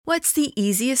What's the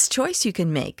easiest choice you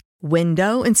can make?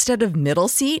 Window instead of middle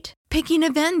seat? Picking a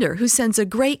vendor who sends a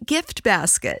great gift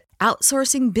basket?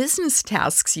 Outsourcing business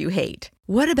tasks you hate?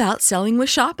 What about selling with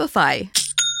Shopify?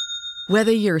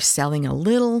 Whether you're selling a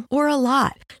little or a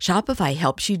lot, Shopify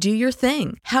helps you do your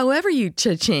thing, however you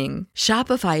cha-ching.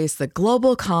 Shopify is the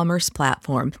global commerce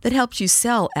platform that helps you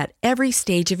sell at every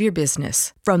stage of your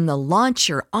business. From the launch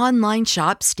your online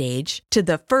shop stage to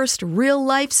the first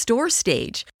real-life store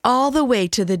stage, all the way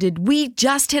to the did we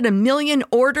just hit a million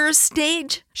orders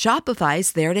stage.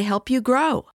 Shopify's there to help you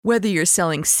grow. Whether you're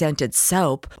selling scented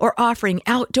soap or offering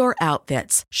outdoor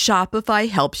outfits, Shopify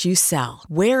helps you sell.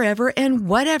 Wherever and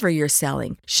whatever you're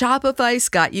selling, Shopify's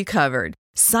got you covered.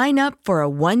 Sign up for a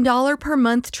 $1 per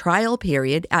month trial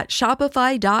period at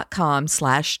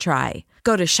shopify.com/try.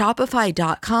 Go to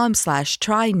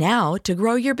shopify.com/try now to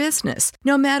grow your business,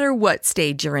 no matter what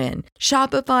stage you're in.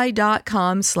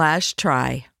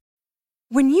 Shopify.com/try.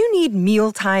 When you need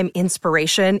mealtime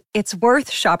inspiration, it's worth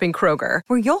shopping Kroger,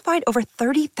 where you'll find over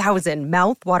 30,000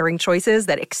 mouth-watering choices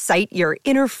that excite your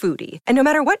inner foodie. And no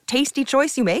matter what tasty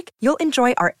choice you make, you'll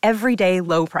enjoy our everyday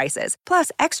low prices, plus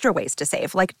extra ways to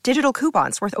save, like digital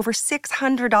coupons worth over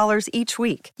 $600 each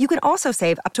week. You can also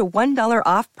save up to $1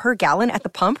 off per gallon at the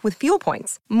pump with fuel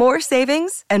points. More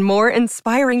savings and more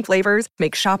inspiring flavors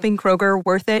make shopping Kroger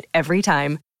worth it every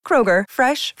time. Kroger,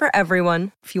 fresh for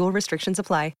everyone. Fuel restrictions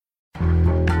apply.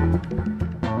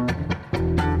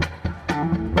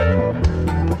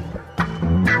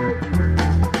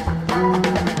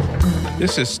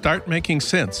 This is Start Making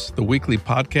Sense, the weekly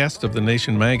podcast of The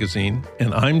Nation magazine,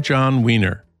 and I'm John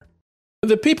Wiener.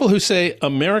 The people who say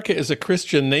America is a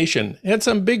Christian nation had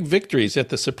some big victories at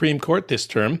the Supreme Court this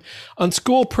term. On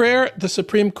school prayer, the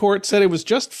Supreme Court said it was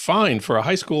just fine for a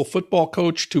high school football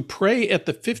coach to pray at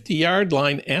the 50-yard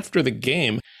line after the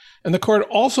game. And the court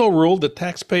also ruled that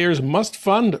taxpayers must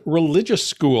fund religious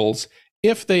schools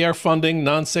if they are funding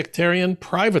non-sectarian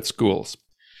private schools.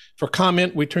 For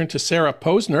comment, we turn to Sarah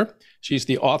Posner. She's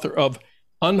the author of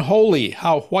Unholy: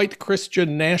 How White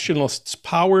Christian Nationalists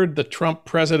Powered the Trump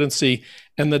Presidency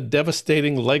and the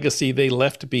Devastating Legacy They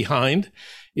Left Behind.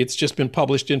 It's just been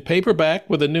published in paperback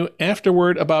with a new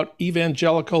afterword about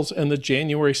evangelicals and the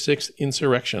January 6th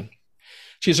insurrection.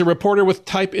 She's a reporter with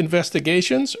Type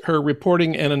Investigations. Her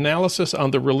reporting and analysis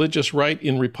on the religious right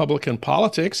in Republican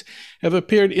politics have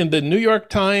appeared in the New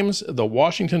York Times, the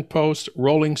Washington Post,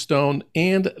 Rolling Stone,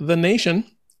 and The Nation.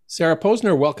 Sarah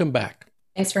Posner, welcome back.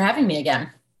 Thanks for having me again.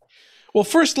 Well,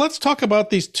 first, let's talk about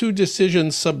these two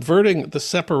decisions subverting the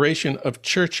separation of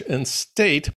church and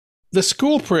state. The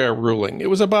school prayer ruling. It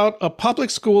was about a public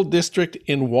school district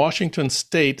in Washington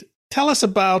state. Tell us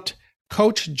about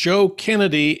Coach Joe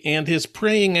Kennedy and his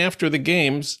praying after the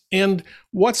games, and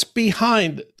what's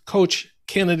behind Coach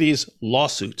Kennedy's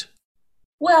lawsuit.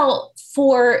 Well,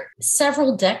 for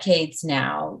several decades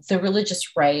now, the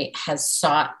religious right has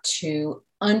sought to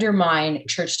undermine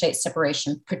church-state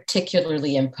separation,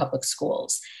 particularly in public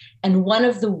schools. And one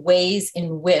of the ways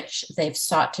in which they've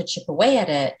sought to chip away at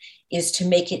it is to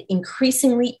make it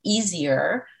increasingly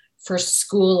easier for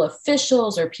school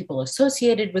officials or people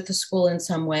associated with the school in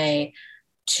some way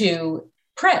to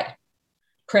pray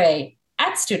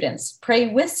at students, pray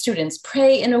with students,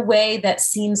 pray in a way that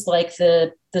seems like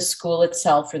the school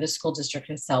itself or the school district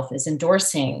itself is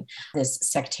endorsing this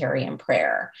sectarian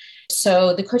prayer.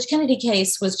 So the Coach Kennedy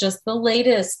case was just the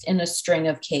latest in a string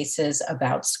of cases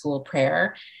about school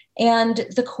prayer. And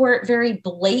the court very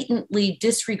blatantly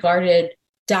disregarded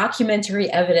documentary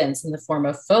evidence in the form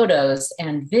of photos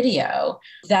and video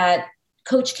that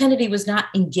Coach Kennedy was not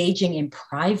engaging in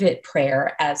private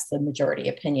prayer as the majority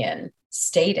opinion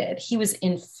stated. He was,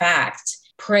 in fact,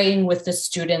 praying with the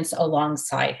students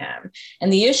alongside him.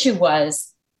 And the issue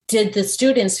was, did the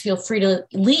students feel free to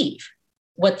leave?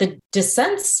 What the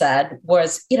dissent said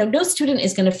was, no student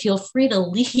is going to feel free to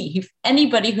leave.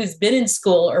 Anybody who's been in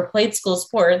school or played school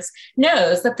sports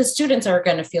knows that the students are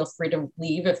going to feel free to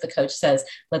leave if the coach says,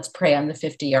 let's pray on the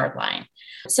 50-yard line.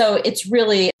 So it's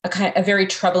really a very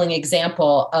troubling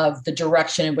example of the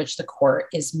direction in which the court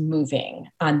is moving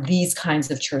on these kinds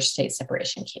of church-state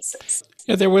separation cases.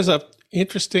 Yeah, there was an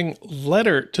interesting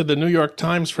letter to the New York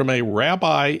Times from a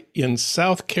rabbi in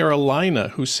South Carolina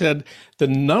who said, the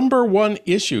number one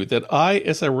issue that I,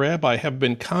 as a rabbi, have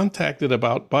been contacted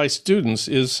about by students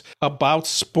is about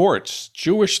sports.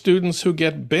 Jewish students who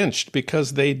get benched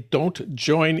because they don't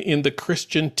join in the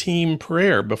Christian team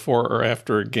prayer before or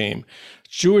after a game.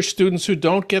 Jewish students who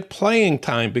don't get playing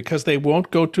time because they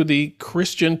won't go to the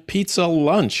Christian pizza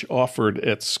lunch offered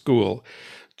at school.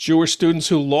 Jewish students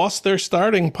who lost their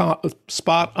starting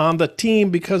spot on the team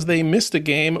because they missed a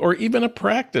game or even a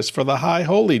practice for the high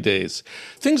holy days.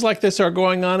 Things like this are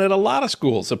going on at a lot of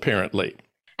schools, apparently.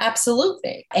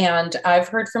 Absolutely. And I've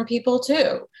heard from people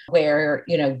too, where,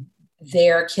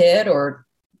 their kid, or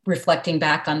reflecting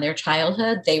back on their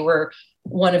childhood, they were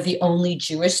one of the only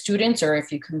Jewish students, or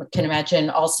if you can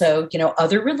imagine also,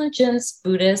 other religions,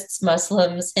 Buddhists,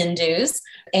 Muslims, Hindus.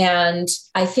 And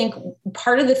I think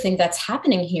part of the thing that's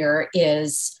happening here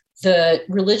is the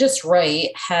religious right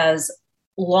has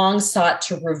long sought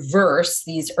to reverse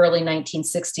these early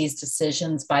 1960s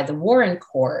decisions by the Warren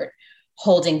Court,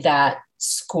 holding that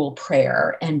school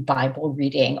prayer and Bible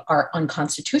reading are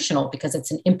unconstitutional because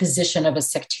it's an imposition of a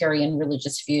sectarian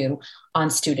religious view on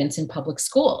students in public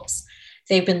schools.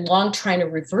 They've been long trying to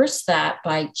reverse that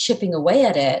by chipping away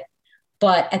at it.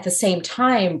 But at the same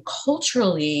time,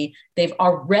 culturally, they've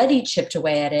already chipped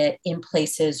away at it in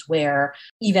places where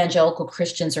evangelical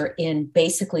Christians are in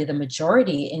basically the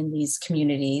majority in these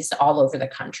communities all over the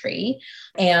country.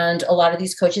 And a lot of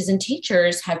these coaches and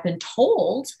teachers have been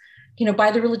told,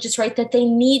 by the religious right that they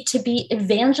need to be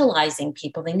evangelizing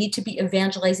people. They need to be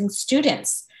evangelizing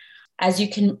students. As you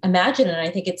can imagine, and I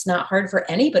think it's not hard for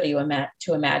anybody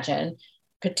to imagine,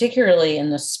 particularly in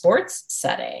the sports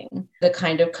setting, the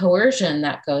kind of coercion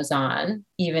that goes on,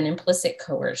 even implicit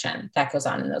coercion that goes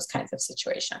on in those kinds of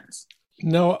situations.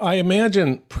 No, I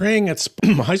imagine praying at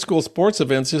high school sports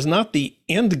events is not the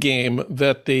end game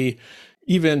that the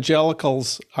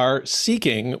evangelicals are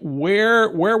seeking.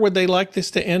 Where would they like this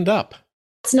to end up?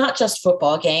 It's not just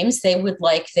football games. They would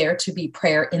like there to be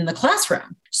prayer in the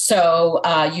classroom. So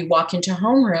you walk into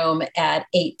homeroom at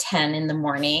 8:10 in the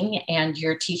morning and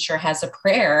your teacher has a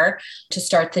prayer to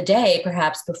start the day,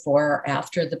 perhaps before or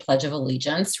after the Pledge of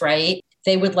Allegiance, right?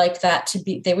 They would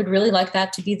really like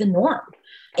that to be the norm.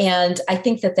 And I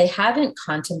think that they haven't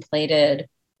contemplated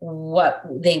what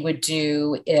they would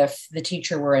do if the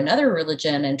teacher were another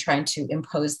religion and trying to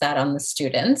impose that on the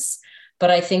students.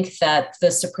 But I think that the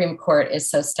Supreme Court is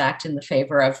so stacked in the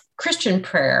favor of Christian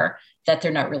prayer that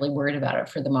they're not really worried about it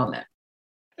for the moment.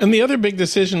 And the other big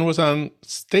decision was on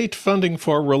state funding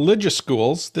for religious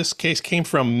schools. This case came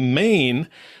from Maine,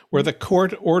 where the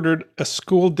court ordered a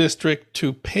school district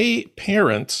to pay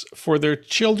parents for their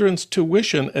children's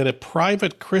tuition at a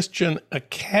private Christian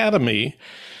academy,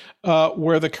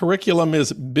 where the curriculum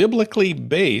is biblically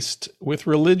based with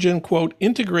religion, quote,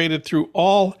 integrated through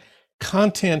all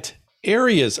content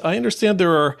areas. I understand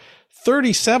there are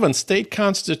 37 state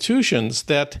constitutions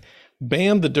that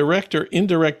ban the direct or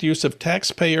indirect use of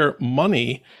taxpayer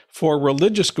money for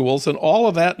religious schools, and all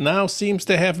of that now seems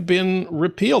to have been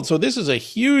repealed. So this is a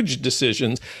huge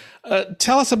decision.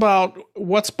 Tell us about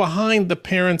what's behind the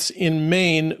parents in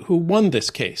Maine who won this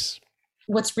case.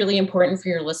 What's really important for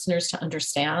your listeners to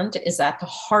understand is that the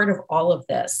heart of all of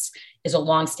this is a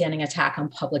longstanding attack on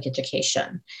public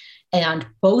education. And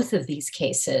both of these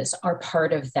cases are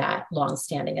part of that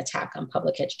longstanding attack on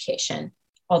public education,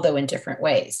 although in different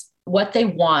ways. What they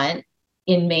want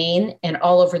in Maine and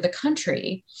all over the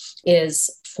country is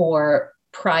for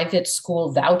private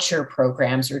school voucher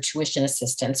programs or tuition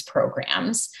assistance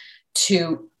programs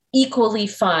to equally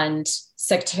fund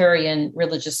sectarian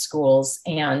religious schools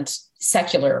and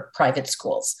secular private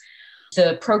schools.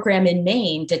 The program in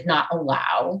Maine did not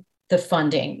allow the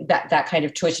funding, that kind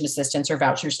of tuition assistance or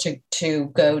vouchers to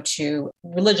go to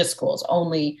religious schools,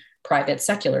 only private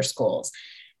secular schools.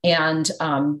 And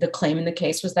the claim in the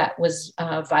case was that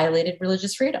violated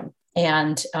religious freedom.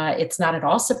 And it's not at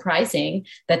all surprising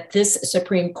that this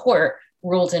Supreme Court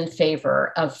ruled in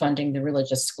favor of funding the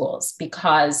religious schools,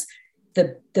 because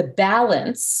the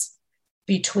balance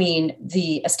between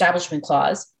the Establishment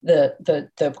Clause, the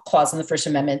clause in the First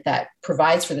Amendment that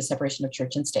provides for the separation of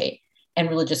church and state, and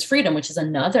religious freedom, which is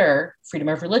another freedom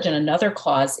of religion, another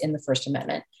clause in the First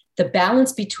Amendment, the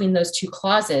balance between those two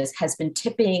clauses has been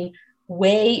tipping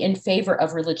way in favor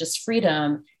of religious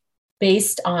freedom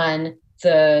based on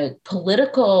the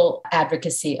political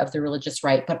advocacy of the religious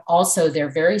right, but also their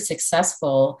very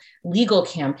successful legal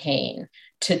campaign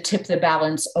to tip the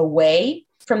balance away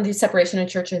from the separation of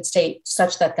church and state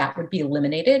such that that would be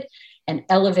eliminated, and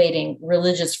elevating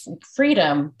religious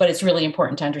freedom. But it's really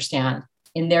important to understand,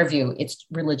 in their view, it's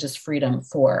religious freedom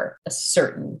for a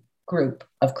certain group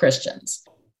of Christians.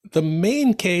 The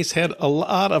Maine case had a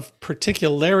lot of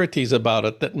particularities about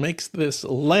it that makes this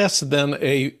less than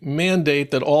a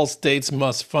mandate that all states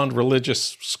must fund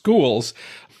religious schools.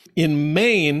 In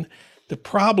Maine, the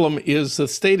problem is the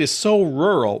state is so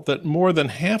rural that more than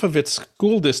half of its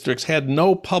school districts had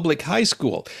no public high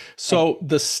school. So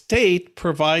the state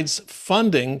provides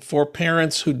funding for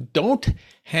parents who don't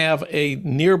have a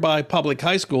nearby public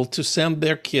high school to send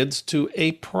their kids to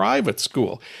a private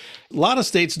school. A lot of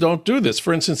states don't do this.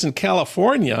 For instance, in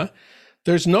California,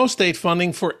 there's no state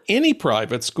funding for any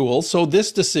private school, so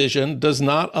this decision does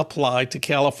not apply to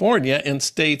California and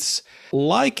states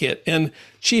like it. And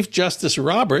Chief Justice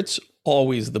Roberts,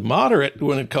 always the moderate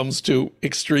when it comes to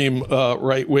extreme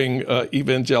right-wing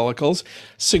evangelicals,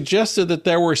 suggested that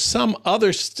there were some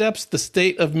other steps the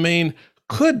state of Maine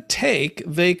could take.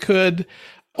 They could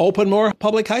open more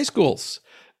public high schools.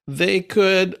 They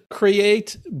could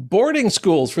create boarding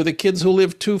schools for the kids who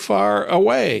live too far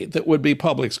away that would be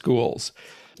public schools.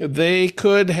 They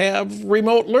could have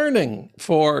remote learning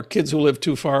for kids who live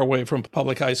too far away from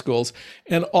public high schools.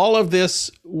 And all of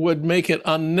this would make it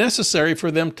unnecessary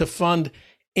for them to fund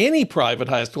any private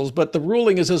high schools. But the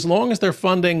ruling is as long as they're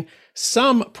funding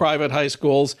some private high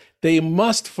schools, they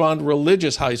must fund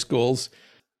religious high schools.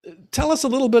 Tell us a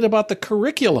little bit about the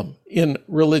curriculum in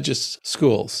religious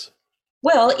schools.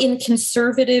 Well, in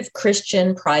conservative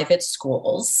Christian private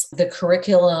schools, the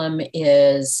curriculum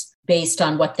is based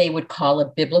on what they would call a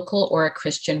biblical or a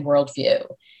Christian worldview.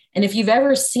 And if you've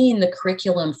ever seen the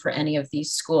curriculum for any of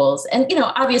these schools, and,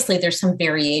 obviously there's some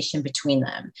variation between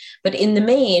them, but in the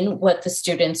main, what the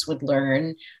students would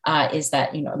learn is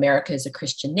that, America is a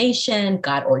Christian nation.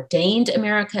 God ordained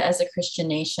America as a Christian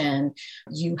nation.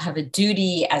 You have a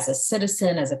duty as a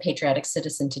citizen, as a patriotic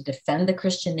citizen, to defend the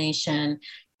Christian nation.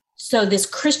 So this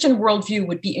Christian worldview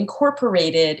would be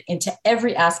incorporated into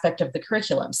every aspect of the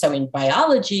curriculum. So in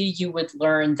biology, you would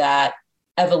learn that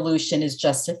evolution is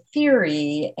just a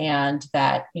theory and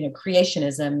that,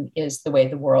 creationism is the way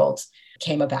the world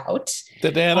came about.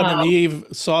 That Adam and Eve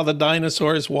saw the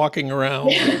dinosaurs walking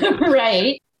around.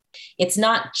 Right. It's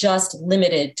not just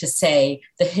limited to, say,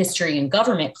 the history and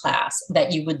government class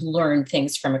that you would learn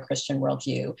things from a Christian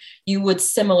worldview. You would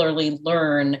similarly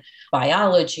learn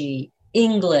biology,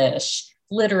 English,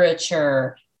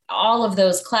 literature. All of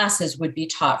those classes would be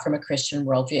taught from a Christian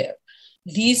worldview.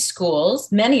 These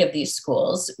schools, many of these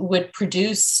schools, would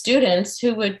produce students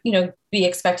who would, be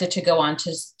expected to go on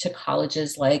to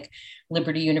colleges like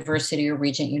Liberty University or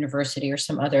Regent University or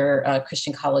some other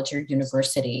Christian college or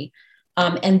university.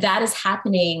 And that is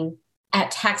happening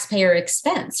at taxpayer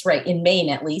expense, right? In Maine,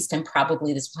 at least, and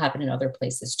probably this will happen in other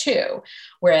places too.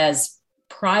 Whereas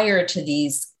prior to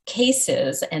these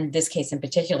cases, and this case in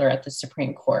particular at the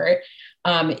Supreme Court,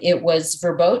 it was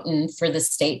verboten for the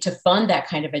state to fund that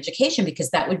kind of education, because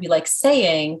that would be like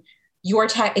saying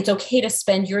it's okay to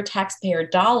spend your taxpayer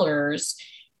dollars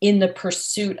in the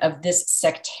pursuit of this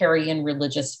sectarian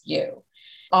religious view.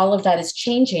 All of that is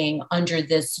changing under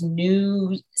this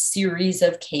new series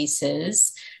of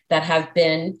cases that have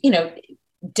been,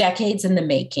 decades in the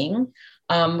making,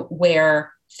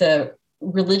 where the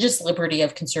religious liberty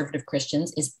of conservative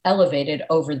Christians is elevated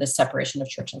over the separation of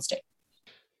church and state.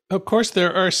 Of course,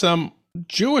 there are some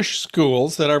Jewish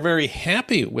schools that are very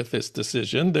happy with this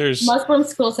decision. There's Muslim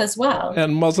schools as well.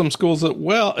 And Muslim schools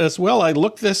as well. I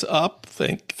looked this up.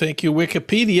 Thank you,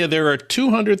 Wikipedia. There are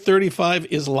 235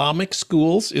 Islamic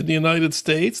schools in the United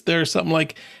States. There are something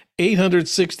like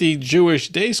 860 Jewish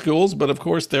day schools, but of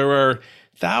course there are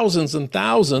thousands and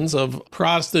thousands of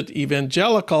Protestant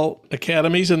evangelical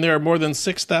academies, and there are more than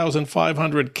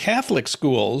 6,500 Catholic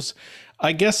schools.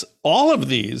 I guess all of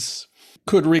these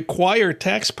could require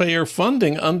taxpayer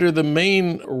funding under the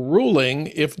Maine ruling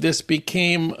if this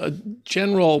became a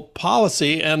general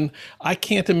policy, and I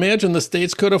can't imagine the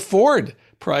states could afford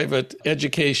private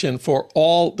education for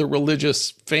all the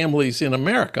religious families in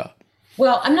America.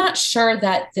 Well, I'm not sure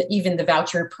that even the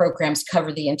voucher programs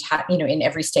cover the entire, in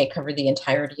every state cover the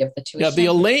entirety of the tuition.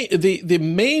 Yeah, the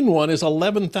main one is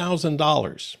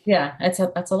 $11,000. Yeah, that's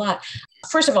a lot.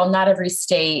 First of all, not every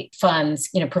state funds,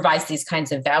 provides these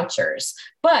kinds of vouchers.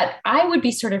 But I would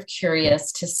be sort of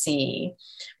curious to see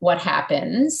what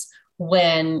happens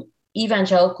when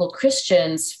evangelical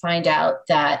Christians find out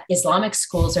that Islamic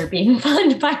schools are being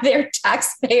funded by their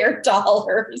taxpayer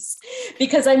dollars.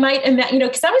 Because I might imagine,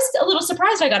 because I was a little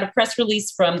surprised. I got a press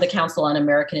release from the Council on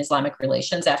American Islamic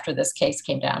Relations after this case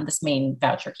came down, this Maine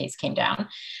voucher case came down,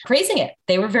 praising it.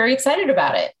 They were very excited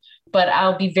about it. But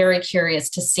I'll be very curious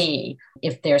to see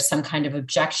if there's some kind of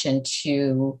objection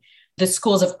to the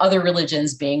schools of other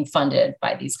religions being funded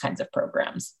by these kinds of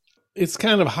programs. It's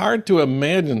kind of hard to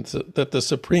imagine that the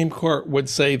Supreme Court would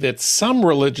say that some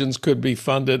religions could be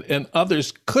funded and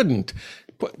others couldn't.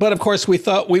 But of course, we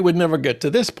thought we would never get to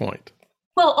this point.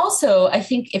 Well, also, I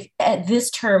think if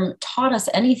this term taught us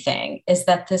anything, is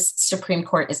that this Supreme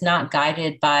Court is not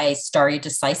guided by stare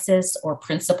decisis or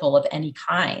principle of any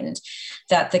kind,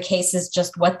 that the case is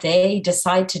just what they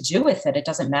decide to do with it. It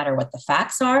doesn't matter what the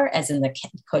facts are, as in the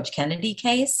Coach Kennedy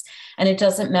case, and it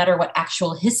doesn't matter what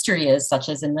actual history is, such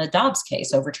as in the Dobbs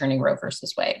case, overturning Roe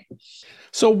versus Wade.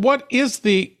 So what is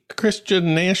the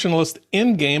Christian nationalist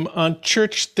endgame on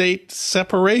church-state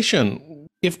separation?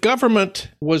 If government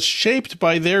was shaped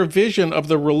by their vision of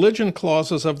the religion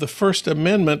clauses of the First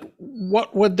Amendment,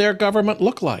 what would their government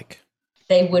look like?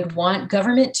 They would want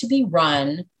government to be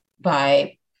run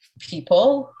by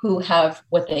people who have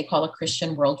what they call a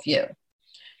Christian worldview.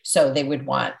 So they would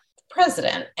want the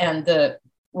president and the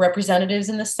representatives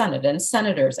in the Senate and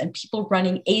senators and people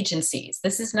running agencies.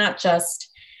 This is not just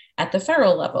at the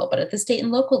federal level, but at the state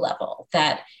and local level,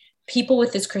 that people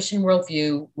with this Christian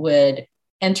worldview would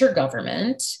enter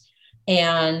government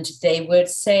and they would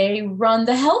say, run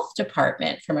the health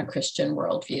department from a Christian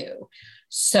worldview.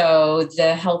 So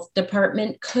the health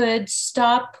department could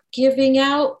stop giving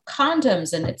out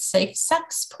condoms in its safe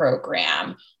sex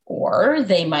program, or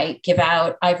they might give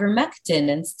out ivermectin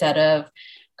instead of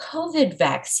COVID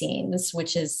vaccines,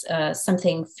 which is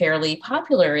something fairly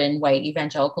popular in white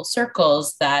evangelical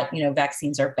circles, that,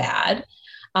 vaccines are bad.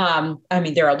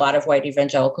 There are a lot of white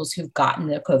evangelicals who've gotten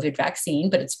the COVID vaccine,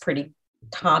 but it's pretty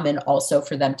common also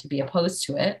for them to be opposed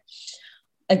to it.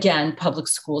 Again, public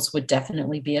schools would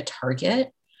definitely be a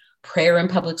target. Prayer in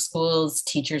public schools,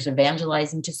 teachers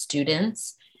evangelizing to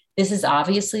students. This is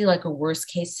obviously like a worst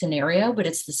case scenario, but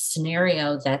it's the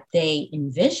scenario that they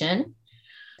envision.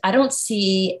 I don't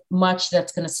see much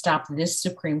that's going to stop this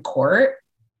Supreme Court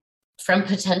from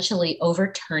potentially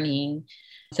overturning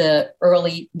the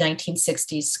early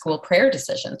 1960s school prayer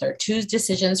decisions. There are two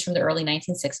decisions from the early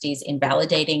 1960s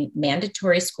invalidating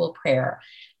mandatory school prayer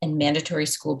and mandatory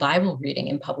school Bible reading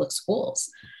in public schools.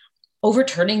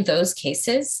 Overturning those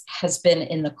cases has been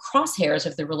in the crosshairs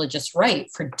of the religious right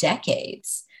for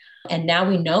decades. And now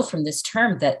we know from this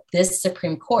term that this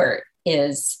Supreme Court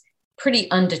is pretty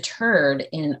undeterred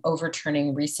in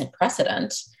overturning recent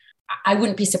precedent. I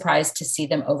wouldn't be surprised to see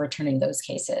them overturning those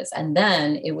cases. And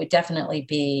then it would definitely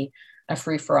be a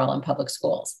free-for-all in public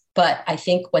schools. But I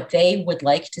think what they would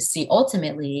like to see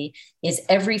ultimately is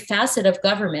every facet of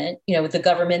government, the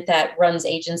government that runs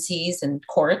agencies and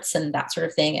courts and that sort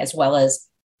of thing, as well as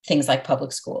things like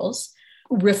public schools,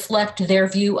 reflect their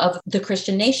view of the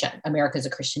Christian nation. America is a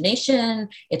Christian nation.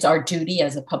 It's our duty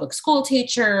as a public school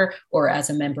teacher or as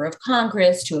a member of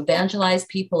Congress to evangelize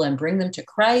people and bring them to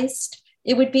Christ.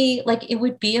 It would be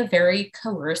a very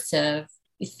coercive,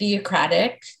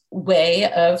 theocratic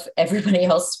way of everybody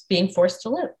else being forced to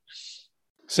live.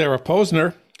 Sarah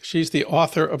Posner, she's the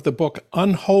author of the book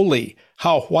Unholy: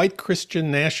 How White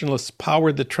Christian Nationalists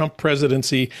Powered the Trump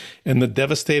Presidency and the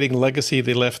Devastating Legacy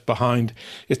They Left Behind.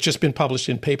 It's just been published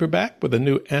in paperback with a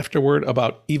new afterword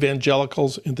about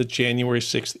evangelicals in the January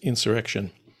 6th insurrection.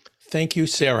 Thank you,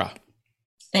 Sarah.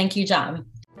 Thank you, John.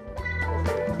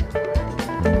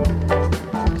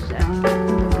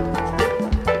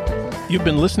 You've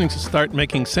been listening to Start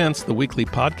Making Sense, the weekly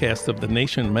podcast of The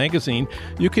Nation magazine.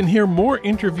 You can hear more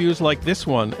interviews like this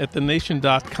one at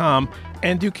thenation.com,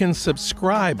 and you can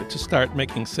subscribe to Start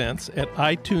Making Sense at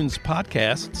iTunes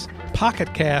Podcasts,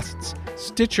 Pocket Casts,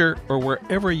 Stitcher, or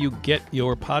wherever you get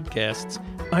your podcasts.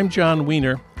 I'm John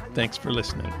Wiener. Thanks for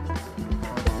listening.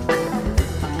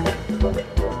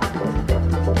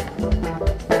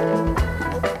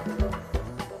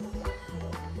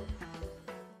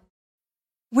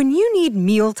 When you need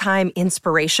mealtime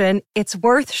inspiration, it's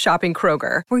worth shopping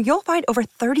Kroger, where you'll find over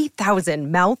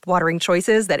 30,000 mouth-watering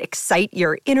choices that excite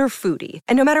your inner foodie.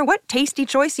 And no matter what tasty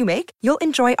choice you make, you'll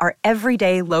enjoy our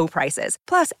everyday low prices,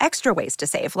 plus extra ways to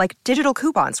save, like digital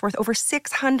coupons worth over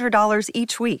 $600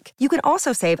 each week. You can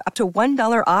also save up to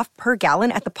 $1 off per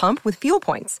gallon at the pump with fuel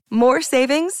points. More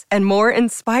savings and more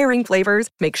inspiring flavors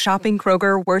make shopping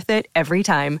Kroger worth it every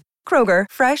time. Kroger,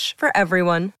 fresh for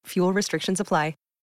everyone. Fuel restrictions apply.